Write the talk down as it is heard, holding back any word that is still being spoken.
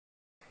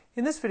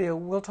In this video,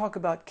 we'll talk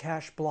about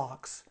cache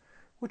blocks,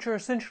 which are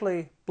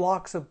essentially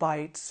blocks of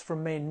bytes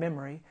from main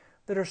memory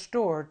that are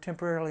stored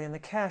temporarily in the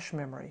cache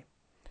memory.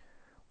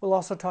 We'll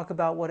also talk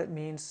about what it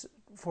means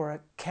for a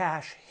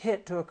cache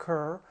hit to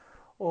occur,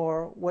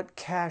 or what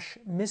cache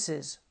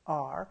misses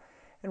are,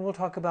 and we'll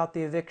talk about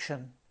the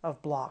eviction of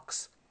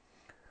blocks.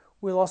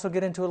 We'll also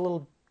get into a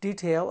little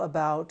detail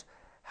about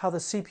how the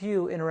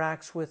CPU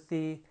interacts with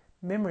the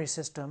memory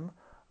system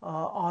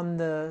on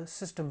the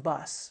system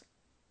bus.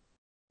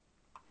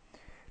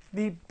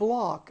 The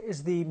block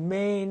is the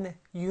main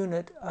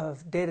unit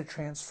of data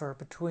transfer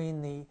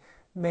between the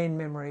main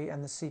memory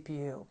and the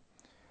CPU.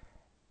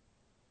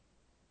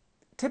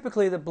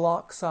 Typically, the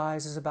block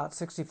size is about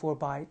 64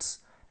 bytes,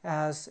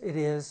 as it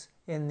is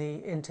in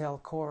the Intel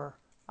Core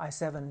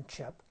i7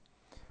 chip.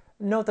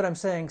 Note that I'm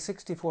saying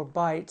 64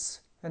 bytes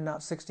and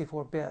not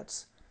 64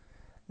 bits.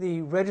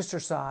 The register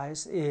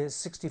size is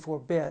 64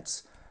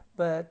 bits,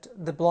 but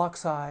the block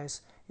size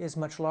is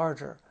much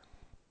larger.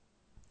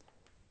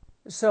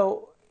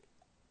 So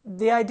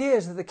the idea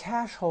is that the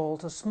cache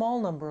holds a small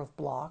number of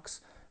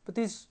blocks, but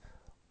these,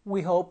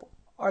 we hope,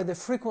 are the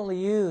frequently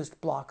used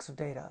blocks of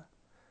data.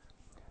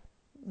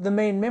 The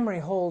main memory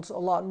holds a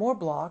lot more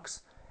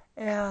blocks,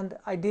 and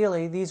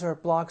ideally these are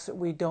blocks that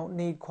we don't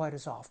need quite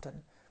as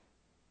often.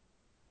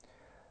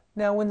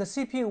 Now, when the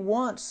CPU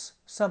wants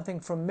something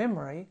from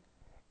memory,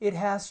 it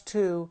has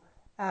to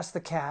ask the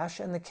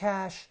cache, and the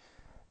cache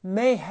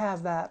may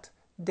have that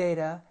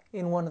data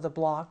in one of the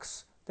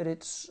blocks that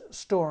it's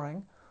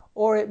storing,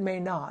 or it may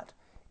not.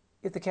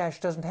 If the cache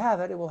doesn't have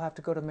it, it will have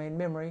to go to main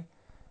memory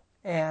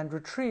and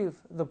retrieve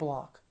the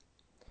block.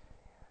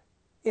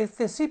 If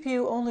the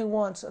CPU only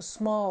wants a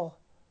small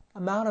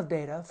amount of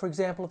data, for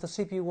example, if the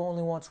CPU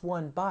only wants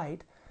 1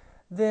 byte,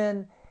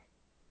 then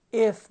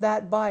if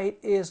that byte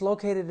is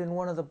located in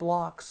one of the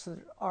blocks that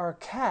are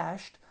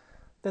cached,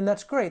 then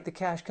that's great. The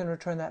cache can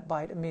return that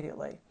byte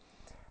immediately.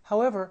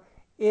 However,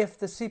 if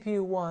the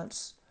CPU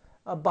wants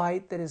a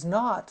byte that is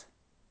not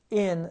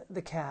in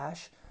the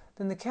cache,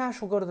 then the cache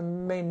will go to the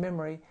main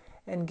memory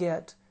and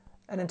get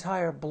an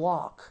entire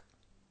block.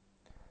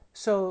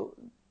 So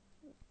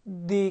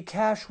the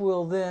cache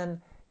will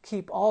then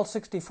keep all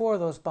 64 of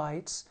those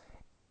bytes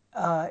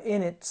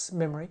in its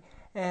memory,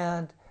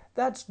 and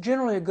that's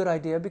generally a good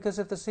idea, because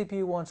if the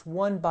CPU wants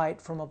 1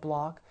 byte from a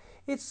block,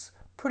 it's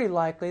pretty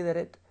likely that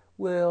it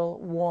will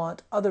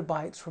want other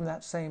bytes from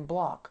that same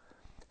block.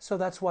 So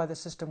that's why the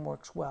system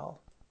works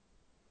well.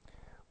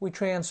 We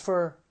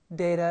transfer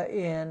data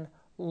in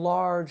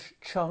large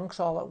chunks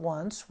all at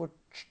once. We're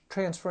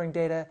transferring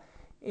data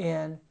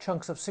in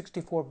chunks of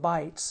 64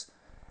 bytes,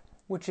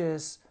 which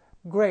is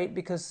great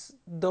because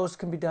those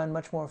can be done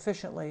much more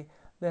efficiently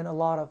than a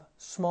lot of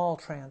small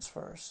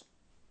transfers.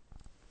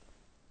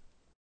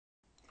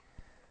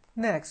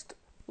 Next,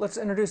 let's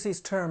introduce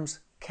these terms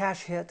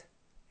cache hit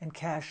and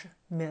cache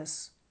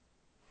miss.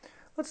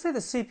 Let's say the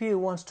CPU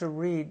wants to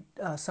read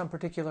some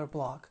particular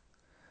block.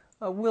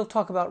 We'll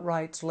talk about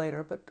writes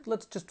later, but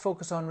let's just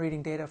focus on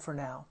reading data for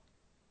now.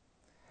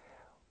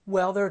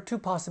 Well, there are two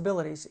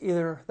possibilities.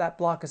 Either that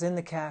block is in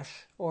the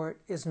cache or it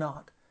is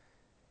not.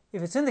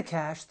 If it's in the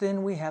cache,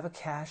 then we have a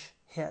cache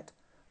hit.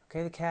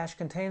 Okay, the cache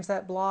contains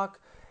that block.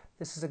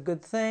 This is a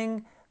good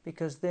thing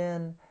because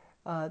then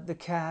the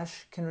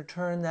cache can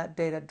return that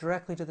data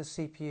directly to the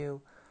CPU,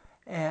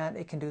 and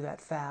it can do that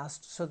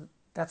fast. So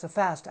that's a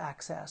fast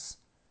access.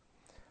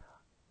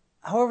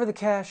 However, the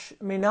cache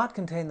may not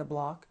contain the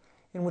block,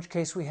 in which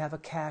case we have a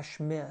cache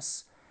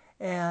miss.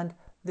 And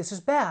this is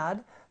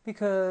bad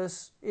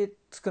because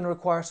it's going to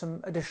require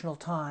some additional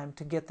time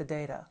to get the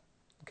data.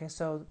 Okay,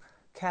 so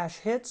cache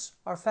hits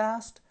are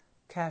fast,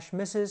 cache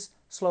misses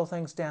slow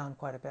things down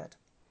quite a bit.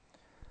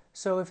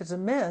 So if it's a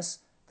miss,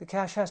 the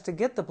cache has to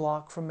get the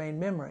block from main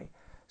memory.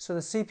 So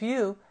the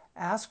CPU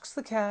asks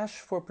the cache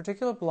for a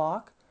particular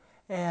block,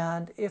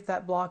 and if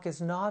that block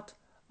is not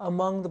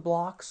among the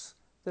blocks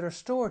that are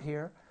stored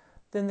here,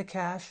 then the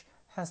cache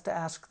has to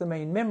ask the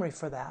main memory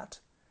for that.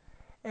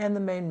 And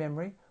the main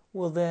memory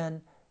will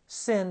then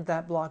send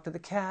that block to the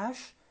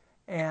cache,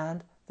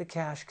 and the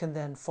cache can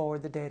then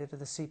forward the data to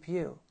the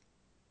CPU.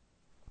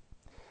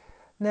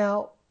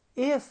 Now,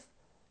 if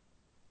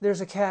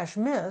there's a cache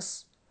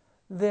miss,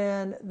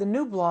 then the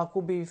new block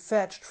will be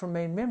fetched from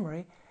main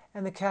memory,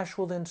 and the cache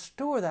will then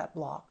store that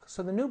block.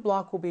 So the new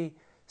block will be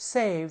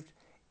saved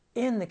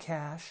in the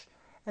cache,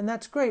 and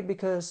that's great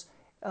because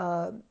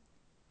the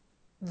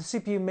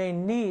CPU may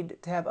need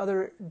to have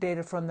other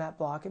data from that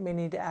block. It may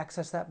need to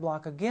access that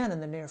block again in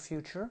the near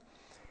future,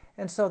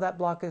 and so that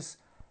block is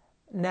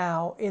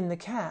now in the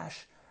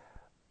cache.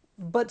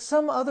 But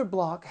some other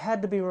block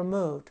had to be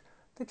removed.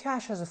 The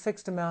cache has a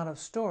fixed amount of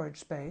storage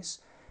space,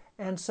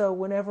 and so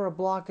whenever a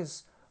block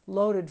is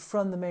loaded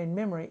from the main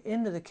memory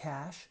into the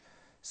cache,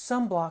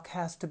 some block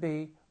has to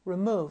be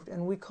removed,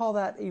 and we call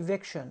that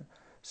eviction.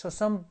 So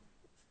some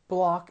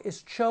block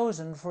is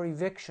chosen for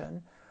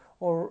eviction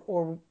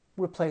or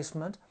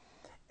replacement,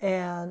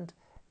 and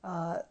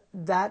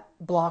that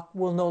block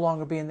will no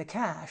longer be in the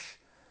cache.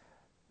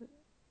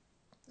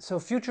 So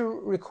future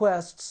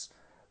requests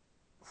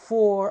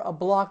for a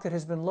block that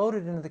has been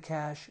loaded into the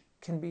cache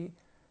can be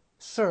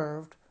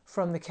served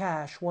from the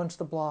cache once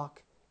the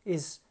block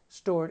is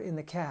stored in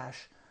the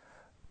cache.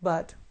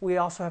 But we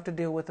also have to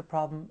deal with the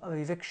problem of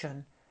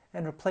eviction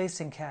and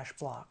replacing cache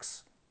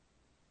blocks.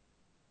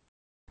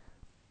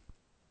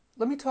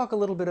 Let me talk a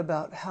little bit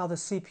about how the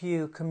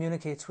CPU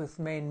communicates with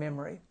main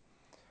memory.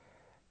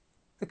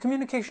 The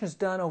communication is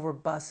done over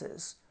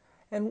buses,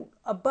 and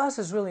a bus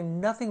is really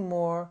nothing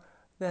more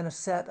than a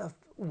set of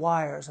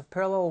wires, of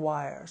parallel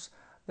wires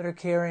that are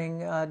carrying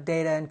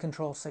data and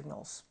control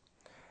signals.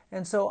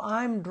 And so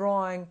I'm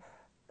drawing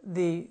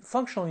the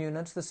functional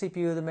units, the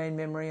CPU, the main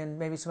memory, and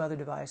maybe some other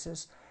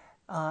devices,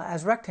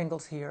 as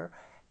rectangles here,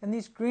 and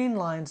these green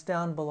lines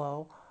down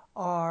below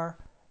are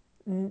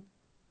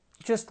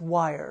just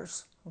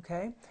wires.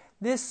 Okay?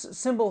 This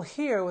symbol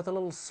here with a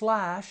little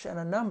slash and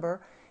a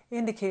number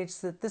indicates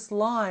that this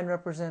line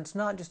represents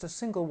not just a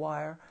single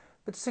wire,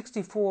 but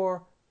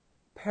 64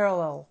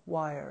 parallel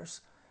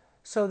wires.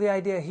 So the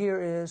idea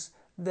here is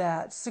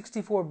that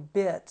 64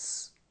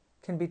 bits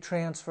can be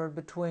transferred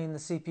between the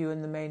CPU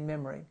and the main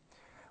memory.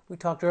 We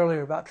talked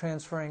earlier about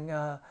transferring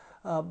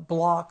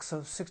blocks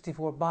of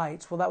 64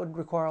 bytes. Well, that would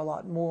require a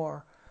lot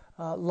more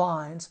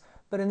lines.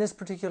 But in this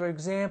particular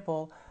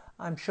example,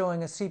 I'm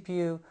showing a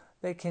CPU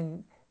that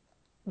can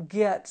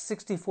get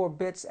 64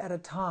 bits at a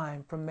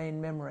time from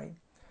main memory.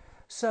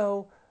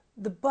 So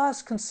the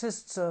bus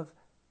consists of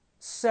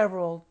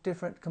several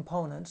different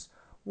components.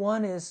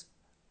 One is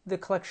the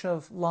collection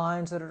of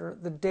lines that are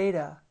the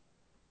data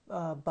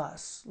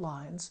bus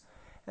lines.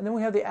 And then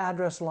we have the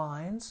address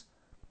lines.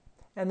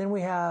 And then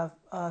we have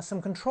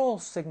some control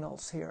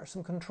signals here,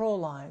 some control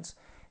lines.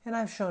 And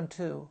I've shown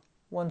two.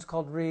 One's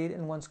called read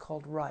and one's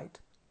called write.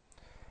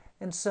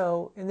 And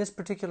so in this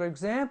particular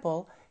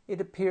example, it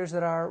appears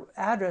that our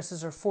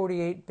addresses are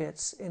 48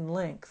 bits in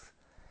length.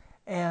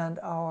 And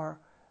our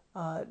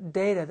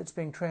data that's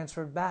being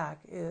transferred back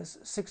is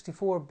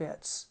 64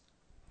 bits.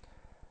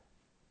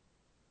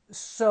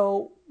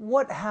 So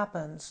what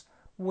happens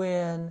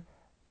when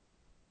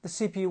the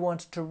CPU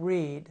wants to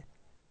read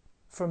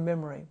from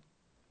memory?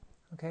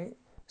 Okay,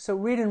 so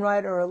read and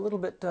write are a little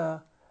bit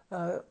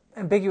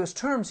ambiguous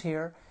terms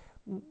here.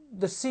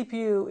 The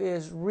CPU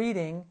is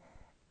reading,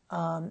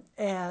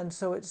 and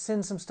so it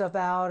sends some stuff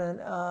out, and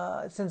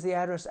it sends the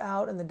address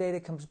out, and the data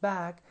comes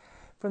back.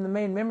 From the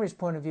main memory's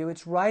point of view,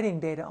 it's writing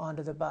data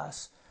onto the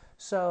bus.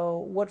 So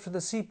what for the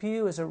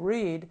CPU is a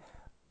read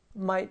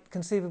might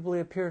conceivably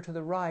appear to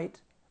the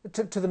write,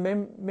 to the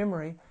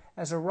memory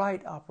as a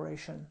write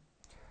operation.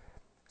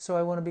 So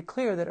I want to be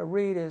clear that a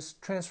read is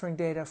transferring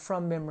data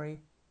from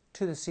memory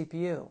to the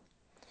CPU.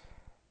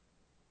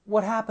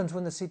 What happens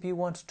when the CPU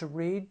wants to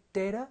read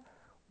data?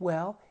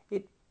 Well,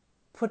 it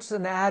puts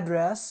an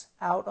address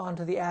out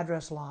onto the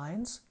address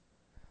lines.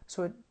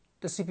 So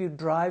the CPU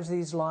drives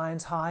these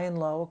lines high and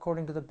low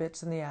according to the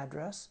bits in the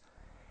address.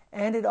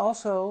 And it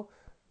also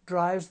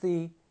drives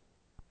the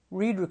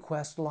read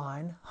request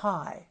line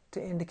high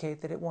to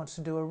indicate that it wants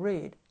to do a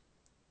read.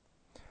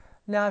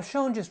 Now I've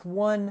shown just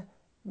one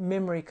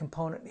memory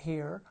component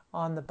here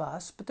on the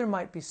bus, but there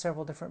might be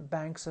several different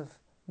banks of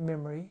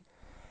memory.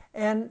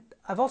 And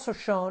I've also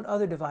shown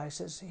other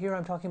devices. Here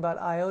I'm talking about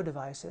I/O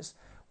devices,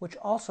 which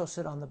also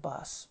sit on the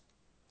bus.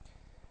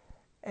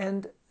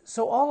 And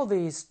so all of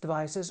these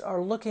devices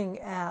are looking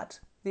at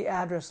the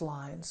address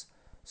lines.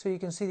 So you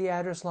can see the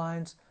address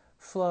lines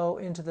flow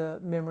into the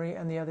memory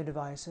and the other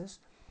devices.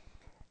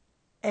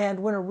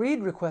 And when a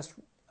read request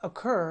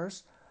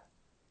occurs,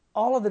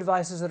 all of the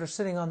devices that are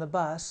sitting on the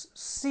bus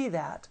see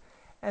that,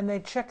 and they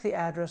check the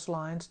address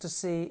lines to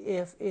see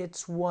if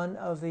it's one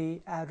of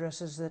the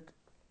addresses that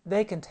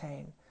they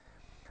contain.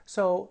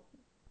 So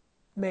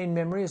main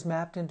memory is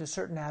mapped into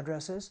certain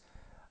addresses.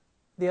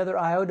 The other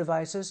I/O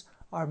devices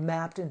are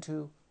mapped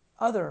into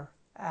other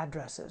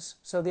addresses.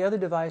 So the other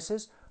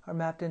devices are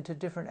mapped into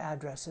different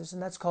addresses,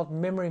 and that's called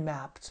memory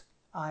mapped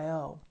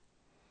I/O.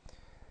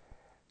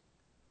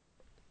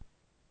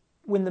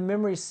 When the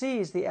memory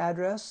sees the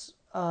address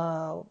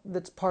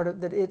that's part of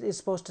that it is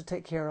supposed to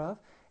take care of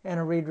and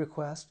a read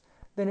request,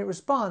 then it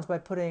responds by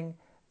putting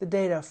the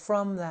data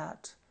from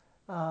that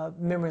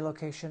memory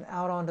location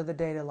out onto the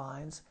data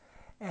lines,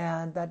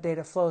 and that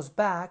data flows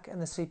back,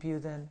 and the CPU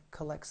then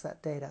collects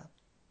that data.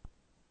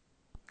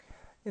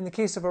 In the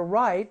case of a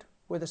write,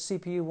 where the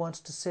CPU wants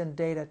to send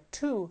data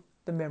to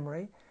the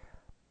memory,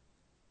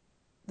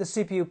 the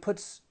CPU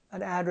puts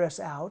an address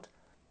out.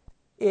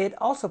 It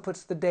also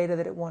puts the data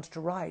that it wants to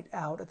write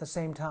out at the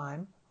same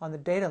time on the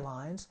data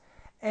lines,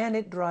 and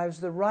it drives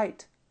the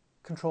write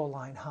control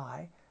line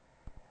high.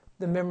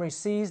 The memory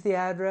sees the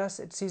address,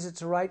 it sees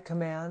it's a write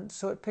command,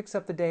 so it picks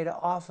up the data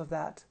off of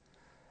that,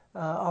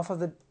 off of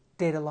the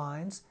data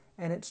lines,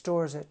 and it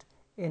stores it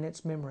in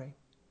its memory.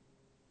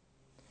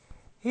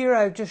 Here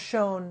I've just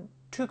shown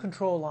two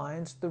control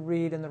lines, the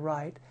read and the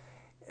write.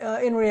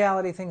 In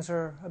reality, things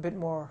are a bit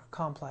more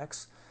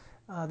complex.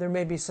 There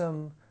may be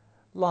some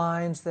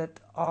lines that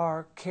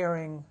are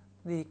carrying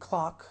the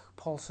clock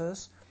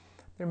pulses.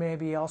 There may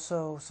be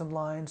also some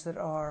lines that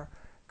are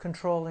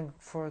controlling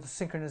for the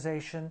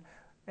synchronization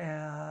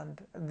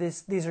and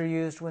these are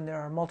used when there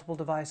are multiple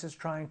devices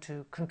trying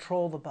to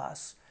control the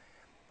bus.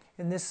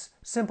 In this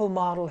simple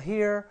model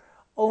here,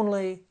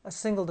 only a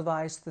single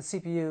device, the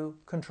CPU,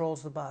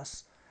 controls the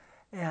bus,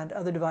 and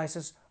other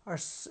devices are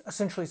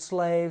essentially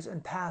slaves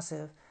and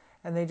passive,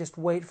 and they just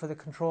wait for the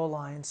control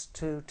lines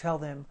to tell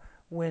them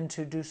when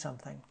to do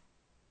something.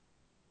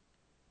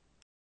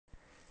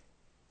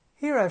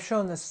 Here I've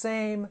shown the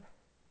same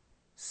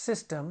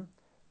system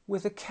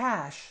with a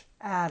cache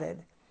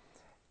added.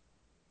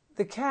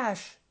 The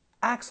cache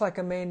acts like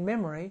a main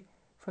memory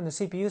from the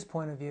CPU's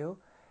point of view,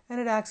 and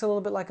it acts a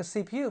little bit like a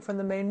CPU from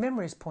the main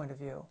memory's point of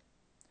view.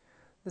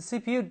 The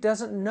CPU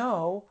doesn't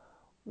know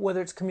whether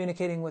it's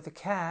communicating with the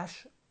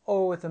cache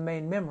or with the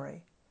main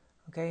memory.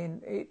 Okay,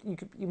 and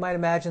you might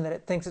imagine that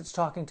it thinks it's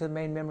talking to the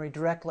main memory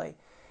directly.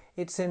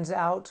 It sends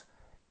out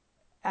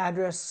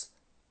address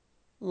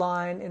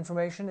line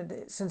information,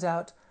 it sends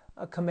out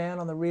a command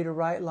on the read or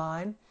write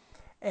line,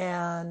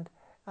 and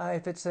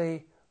if it's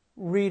a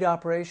read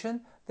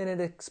operation, then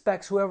it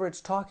expects whoever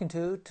it's talking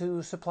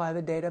to supply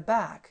the data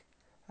back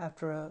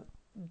after a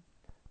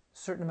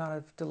certain amount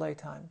of delay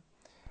time.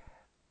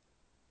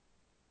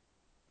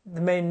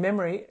 The main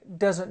memory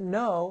doesn't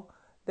know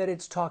that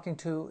it's talking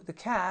to the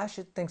cache,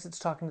 it thinks it's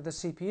talking to the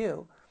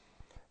CPU.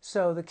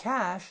 So the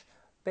cache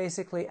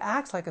basically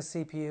acts like a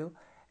CPU,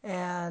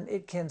 and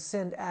it can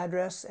send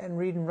address and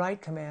read and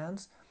write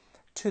commands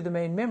to the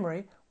main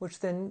memory, which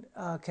then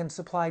can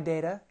supply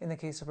data in the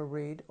case of a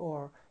read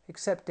or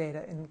accept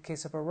data in the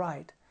case of a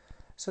write.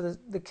 So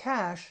the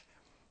cache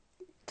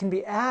can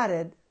be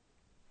added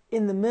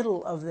in the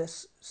middle of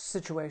this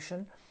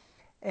situation,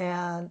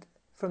 and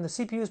from the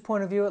CPU's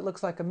point of view it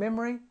looks like a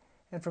memory,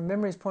 and from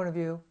memory's point of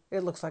view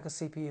it looks like a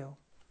CPU.